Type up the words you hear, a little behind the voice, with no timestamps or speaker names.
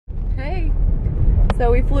So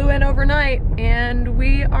we flew in overnight and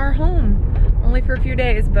we are home. Only for a few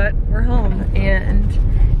days, but we're home and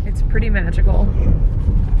it's pretty magical.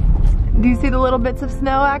 Do you see the little bits of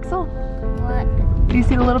snow, Axel? What? Do you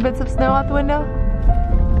see the little bits of snow out the window?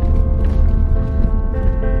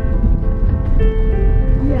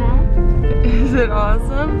 Yeah. Is it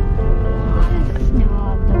awesome? There's snow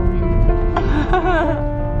out the window.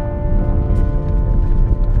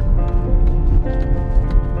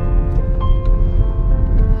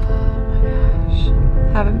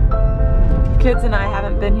 Kids and I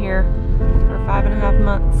haven't been here for 5.5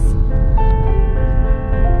 months.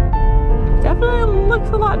 Definitely looks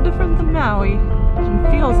a lot different than Maui and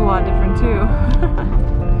feels a lot different too.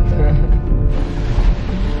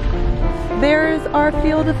 There's our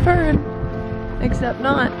field of fern, except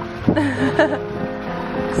not.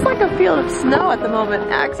 It's like a field of snow at the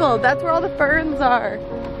moment. Axel, that's where all the ferns are.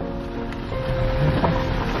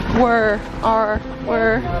 Were. Not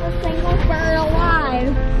a single bird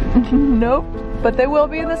alive. Nope, but they will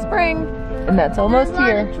be in the spring, and that's almost There's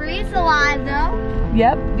here. a lot of trees alive though.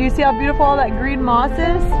 Yep. Do you see how beautiful all that green moss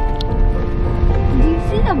is? Do you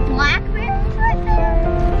see the blackberries right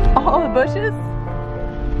there? All the bushes?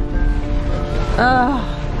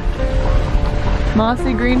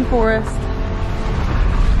 Mossy green forest.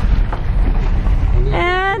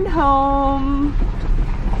 And home.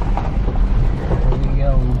 There we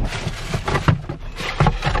go.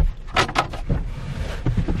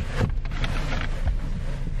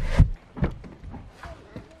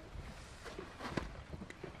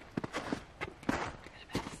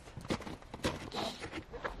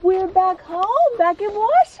 We're back home, back in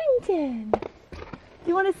Washington. Do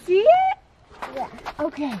you want to see it? Yeah.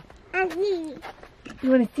 Okay. And see. You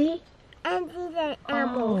want to see? And see the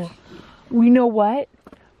apples. You know what?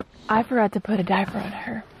 I forgot to put a diaper on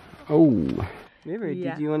her. Oh. River,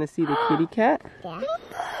 Yeah. did you want to see the kitty cat? Yeah.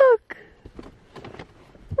 Look.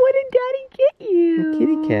 What did Daddy get you? The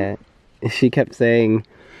kitty cat. She kept saying,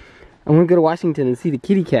 I want to go to Washington and see the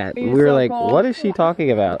kitty cat. Are you And we were so like, cold? what is she talking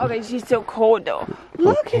about? Okay, she's so cold though.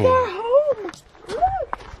 Look Okay. at our home.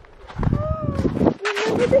 Look. Oh,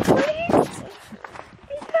 remember this place?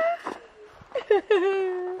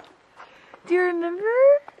 Yeah. Do you remember?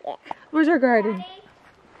 Yeah. Where's our garden?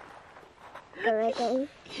 Good.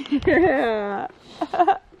 Yeah.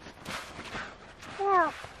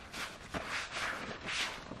 Help.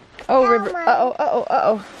 Oh, River. Uh-oh, uh-oh,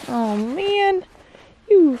 uh-oh. Oh, man.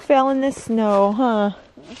 You fell in the snow, huh?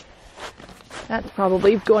 That's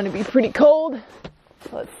probably going to be pretty cold.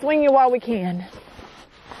 Let's swing you while we can.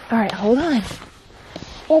 All right, hold on.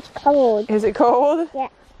 It's cold. Is it cold? Yeah.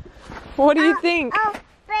 What do you think? Oh,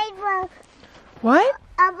 big bug. What?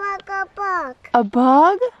 A bug, a bug. A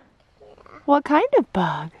bug? What kind of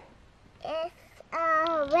bug? It's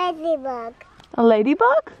a ladybug. A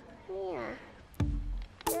ladybug? Yeah.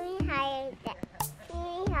 We hired that.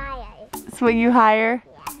 We hired. That's what you hire?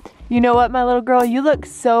 You know what, my little girl? You look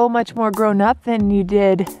so much more grown up than you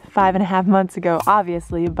did 5.5 months ago,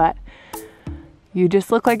 obviously, but you just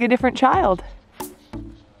look like a different child.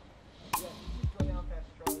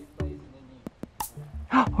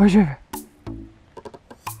 Where's River?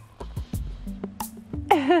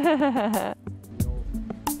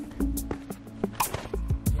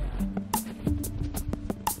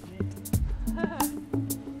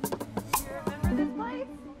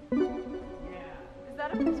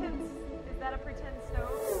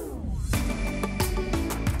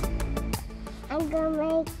 I'm gonna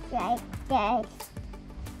make like this.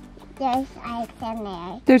 There's ice in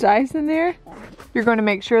there. There's ice in there? Yeah. You're going to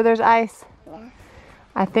make sure there's ice? Yeah.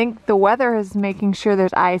 I think the weather is making sure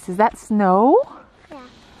there's ice. Is that snow? Yeah.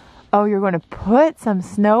 Oh, you're going to put some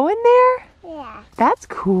snow in there? Yeah. That's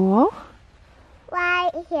cool. Right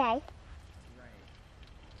here. Right.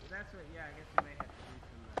 That's what, yeah, I guess we may have to do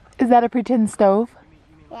some. Is that a pretend stove?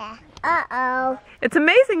 Yeah. Uh-oh. It's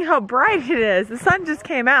amazing how bright it is. The sun just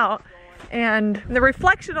came out and the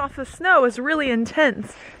reflection off the snow is really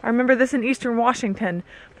intense. I remember this in Eastern Washington,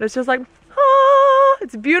 but it's just like, ah,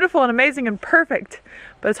 it's beautiful and amazing and perfect.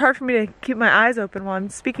 But it's hard for me to keep my eyes open while I'm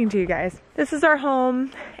speaking to you guys. This is our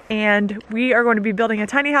home and we are going to be building a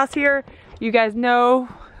tiny house here. You guys know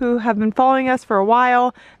who have been following us for a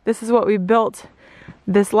while. This is what we built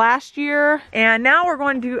this last year. And now we're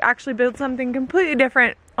going to actually build something completely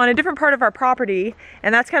different on a different part of our property,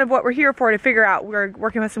 and that's kind of what we're here for, to figure out. We're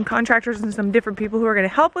working with some contractors and some different people who are going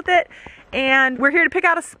to help with it, and we're here to pick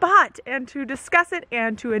out a spot and to discuss it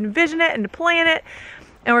and to envision it and to plan it,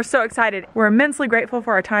 and we're so excited. We're immensely grateful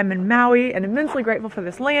for our time in Maui and immensely grateful for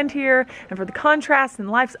this land here and for the contrast and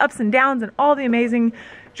life's ups and downs and all the amazing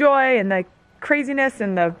joy and the craziness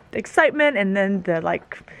and the excitement and then the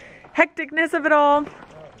like hecticness of it all.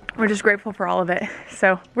 We're just grateful for all of it.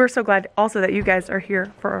 So we're so glad also that you guys are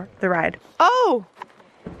here for the ride. Oh,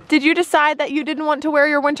 did you decide that you didn't want to wear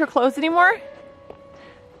your winter clothes anymore?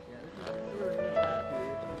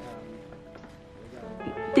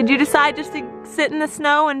 Did you decide just to sit in the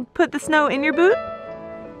snow and put the snow in your boot?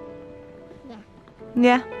 Yeah.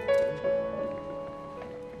 Yeah?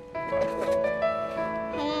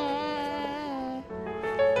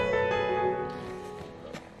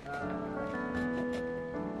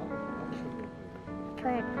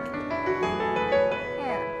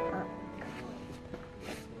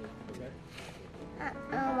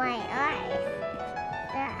 Oh my eyes.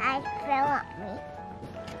 Their eyes fell on me.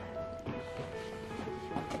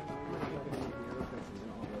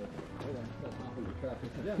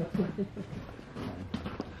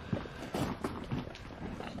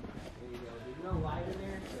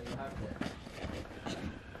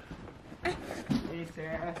 Hey,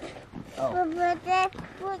 Sarah. Put the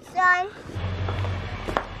boots on.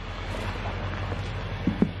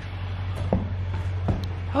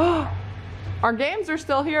 Our games are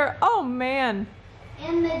still here. Oh man.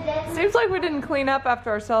 And the dead. Seems like we didn't clean up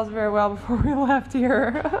after ourselves very well before we left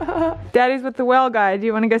here. Daddy's with the well guy. Do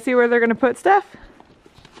you want to go see where they're going to put stuff?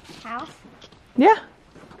 House? Yeah.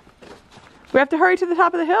 We have to hurry to the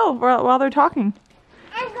top of the hill while they're talking.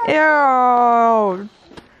 Ew.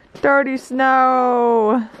 Dirty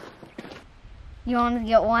snow. You want to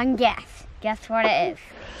get one guess. Guess what it is.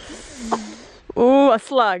 Ooh, a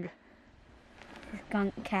slug.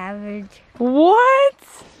 Skunk cabbage. What?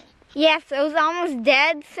 Yes, it was almost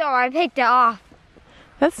dead, so I picked it off.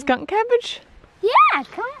 That's skunk cabbage? Yeah,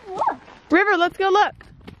 come on, look. River, let's go look.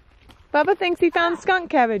 Bubba thinks he found skunk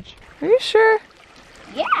cabbage. Are you sure?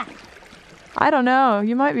 Yeah. I don't know.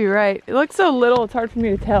 You might be right. It looks so little, it's hard for me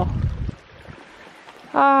to tell.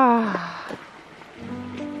 Ah.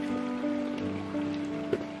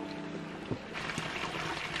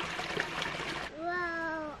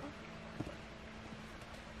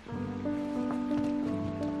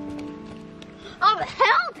 On the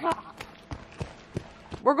hilltop.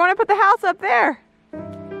 We're going to put the house up there.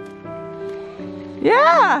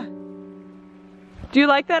 Yeah. Do you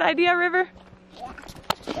like that idea, River? Let's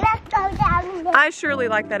go down there. I surely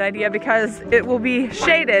like that idea because it will be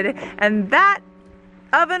shaded, and that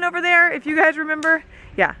oven over there, if you guys remember,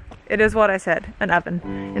 yeah, it is what I said, an oven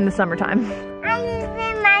in the summertime. I just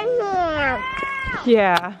in my hand.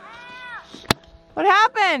 Yeah. What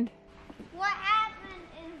happened? What happened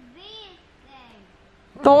is these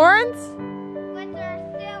things, Thorns? but they're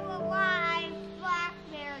still alive,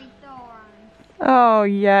 blackberry thorns. Oh,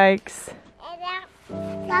 yikes. And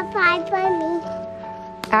that's surprise for me.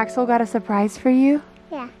 Axel got a surprise for you?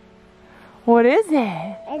 Yeah. What is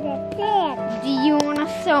it? It's a pig. Do you want a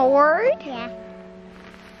sword? Yeah.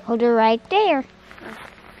 Hold it right there.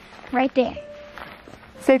 Right there.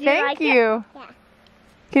 Say Do you thank like it? you. Yeah.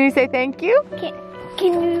 Can you say thank you?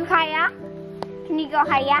 Can you hiya? Can you go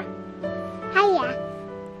hiya? Hiya.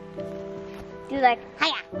 Do like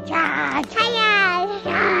hiya. Charge. Hiya.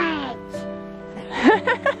 Charge.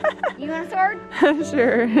 You want a sword?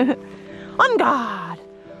 Sure. On guard.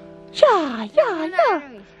 Yeah, yeah, yeah.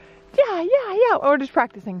 Yeah, yeah, yeah. Or just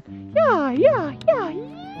practicing. Yeah, yeah, yeah,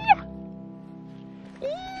 yeah. Yeah,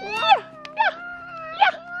 yeah, yeah,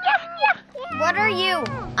 yeah, yeah. What are you?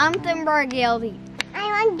 I'm Thimbergildy.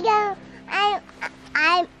 I'm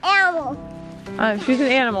animal. She's an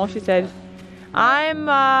animal, she said. I'm,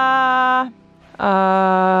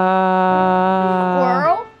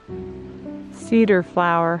 Squirrel? Cedar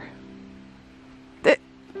flower.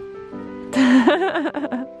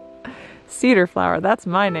 Cedar flower, that's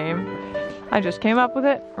my name. I just came up with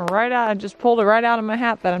it right out. I just pulled it right out of my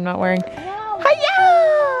hat that I'm not wearing.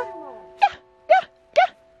 Hi-ya! Yeah, yeah,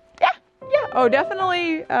 yeah, yeah, yeah. Oh,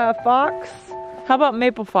 definitely fox. How about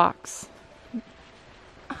maple fox?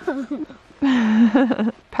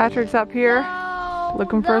 Patrick's up here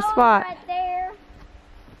looking for a spot. Right there.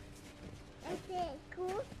 Is it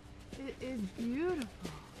cool? It is beautiful.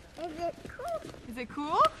 Is it cool? Is it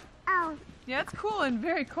cool? Oh. Yeah, it's cool and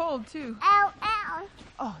very cold too. Ow, ow.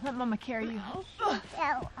 Oh, let Mama carry you.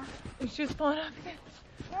 Ow. It's just falling off again.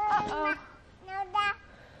 No,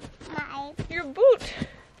 that's my. Your boot.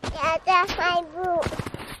 Yeah, that's my boot.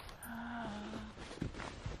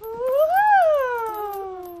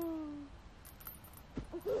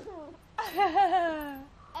 Is it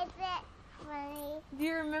funny? Do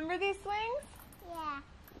you remember these swings? Yeah.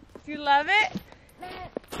 Do you love it?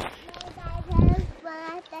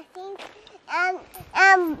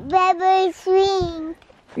 Baby swing.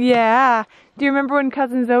 Yeah. Do you remember when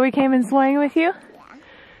Cousin Zoe came in sleighing with you?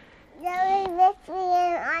 Yeah. Zoe with me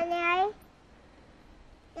on there.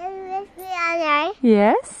 Zoe with me on there.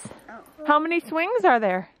 Yes. How many swings are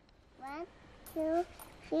there? 1, 2,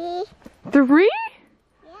 3. 3?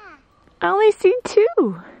 Yeah. I only see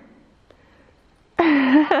 2.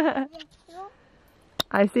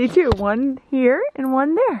 I see 2. 1 here and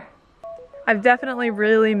 1 there. I've definitely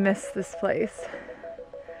really missed this place.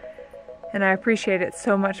 And I appreciate it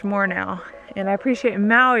so much more now. And I appreciate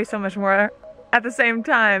Maui so much more at the same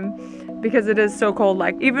time because it is so cold.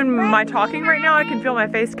 Like even my talking right now, I can feel my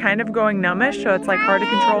face kind of going numbish, so it's like hard to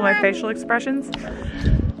control my facial expressions.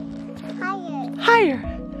 Higher.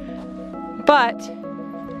 But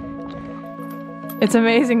it's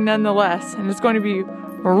amazing nonetheless. And it's going to be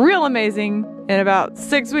real amazing in about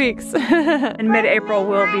 6 weeks. In mid-April,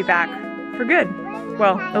 we'll be back for good.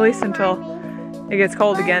 Well, at least until it gets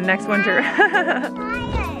cold again next winter.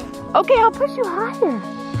 Okay, I'll push you higher.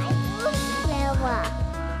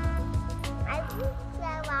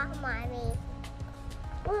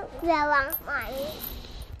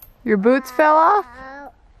 Your boots fell off?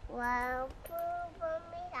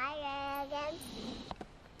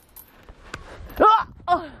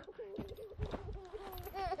 Oh!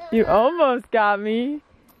 You almost got me.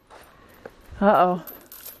 Uh-oh.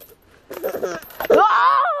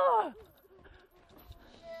 Oh!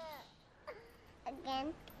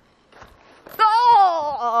 Again.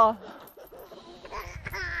 Oh!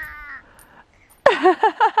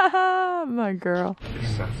 My girl.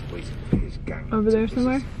 Over there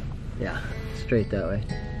somewhere? Yeah, straight that way.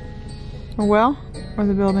 A well? Or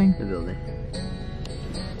the building? The building.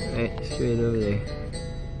 Right, straight over there.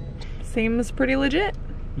 Seems pretty legit.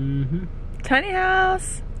 Mm-hmm. Tiny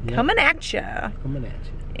house. Yep. Coming at ya. Coming at you.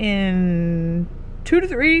 In 2 to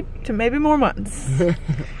 3 to maybe more months.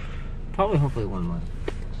 Probably, hopefully 1 month.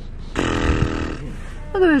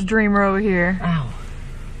 Look at this dreamer over here. Ow.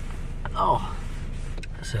 Oh.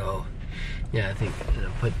 So, yeah, I think I'm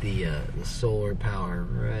gonna put the solar power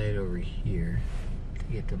right over here to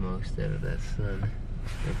get the most out of that sun.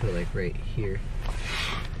 I'll put it like right here.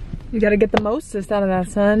 You gotta get the mostest out of that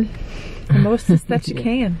sun. The mostest that you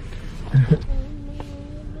can. Isn't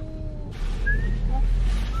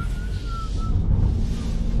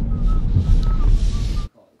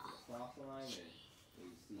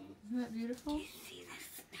that beautiful? Do you see the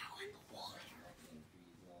snow in the water?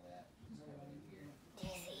 Do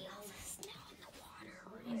you see all the snow in the water?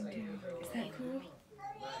 I do. Is that cool?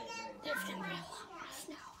 There's gonna be a lot more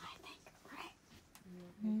snow, I think, right?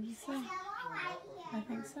 Maybe so. I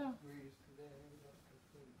think so.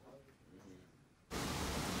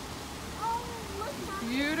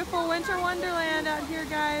 Beautiful winter wonderland out here,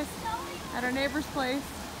 guys, at our neighbor's place.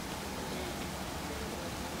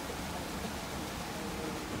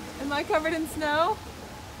 Am I covered in snow?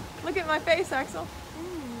 Look at my face, Axel.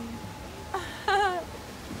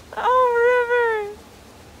 Oh, River.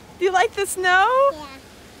 Do you like the snow? Yeah.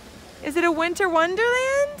 Is it a winter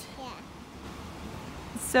wonderland? Yeah.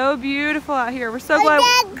 It's so beautiful out here. We're so glad.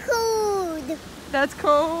 That's cold. That's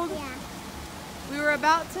cold. Yeah. We were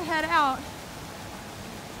about to head out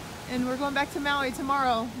and we're going back to Maui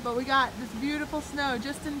tomorrow, but we got this beautiful snow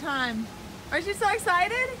just in time. Aren't you so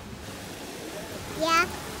excited? Yeah.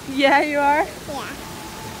 Yeah, you are. Yeah.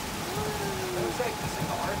 Looks like this is a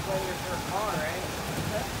hard weather for a car, right?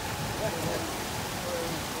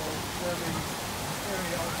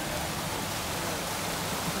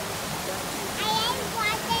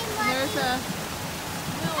 There's a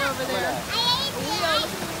mill over there.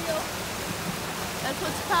 That's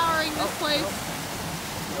what's powering this place.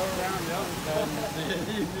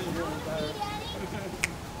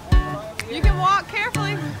 You can walk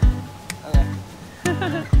carefully.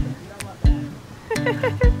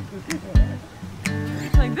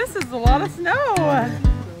 Like, this is a lot of snow.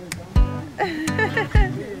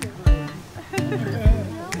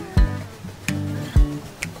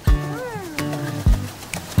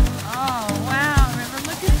 Oh, wow, River,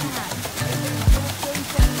 look at that.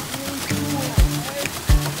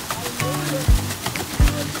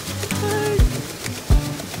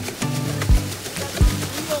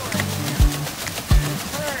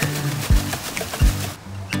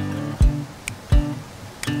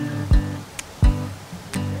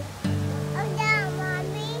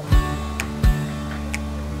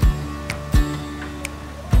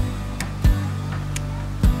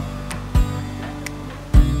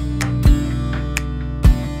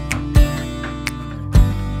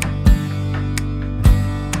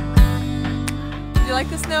 You like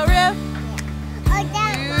the snow, Riv?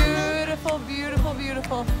 Beautiful, beautiful,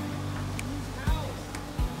 beautiful.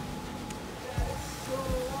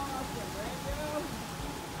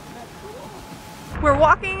 we're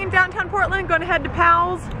walking in downtown Portland, going to head to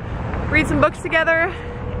Pal's, read some books together,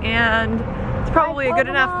 and it's probably a good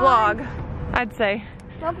enough vlog, I'd say.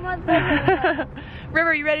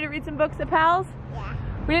 River, you ready to read some books at Pal's? Yeah.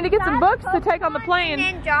 We need to get some books to take on the plane.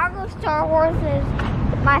 Ninjago Star Wars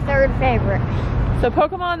is my third favorite. So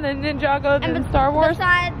Pokemon, then Ninjago, then Star Wars?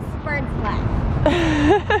 Besides Bird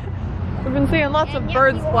Splat. We've been seeing lots of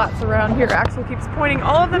bird splats around here. Axel keeps pointing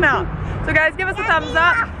all of them out. So guys, give us a thumbs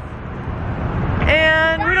up.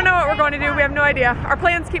 And we don't know what we're going to do. We have no idea. Our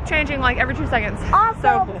plans keep changing like every 2 seconds.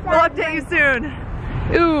 So we'll update you soon.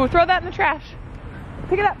 Ooh, throw that in the trash.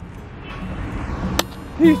 Pick it up.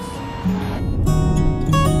 Peace.